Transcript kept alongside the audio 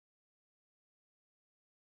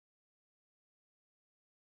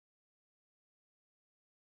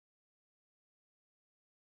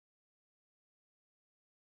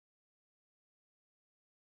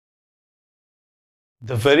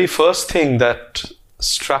The very first thing that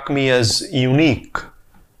struck me as unique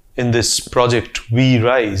in this project We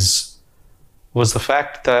Rise was the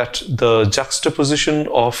fact that the juxtaposition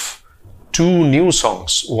of two new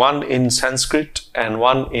songs, one in Sanskrit and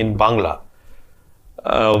one in Bangla,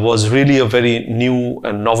 was really a very new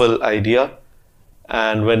and novel idea.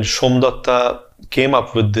 And when Somdatta came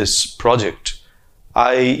up with this project,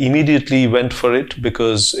 I immediately went for it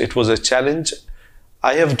because it was a challenge.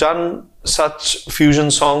 I have done such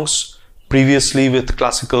fusion songs previously with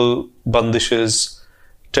classical bandishes,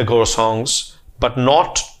 Tagore songs, but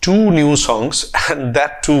not two new songs, and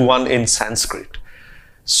that too one in Sanskrit.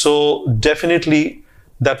 So definitely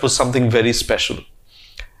that was something very special.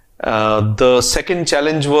 The second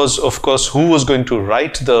challenge was, of course, who was going to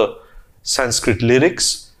write the Sanskrit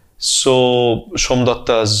lyrics. So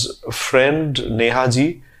Somdatta's friend Neha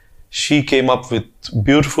ji, she came up with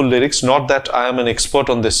beautiful lyrics. Not that I am an expert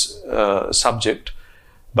on this subject,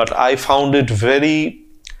 but I found it very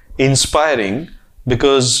inspiring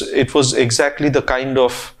because it was exactly the kind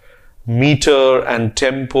of meter and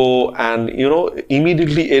tempo, and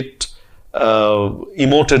immediately it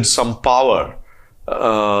emoted some power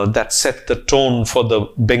that set the tone for the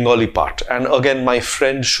Bengali part. And again, my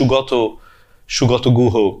friend Sugata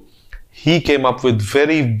Guha, he came up with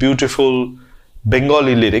very beautiful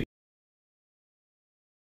Bengali lyrics.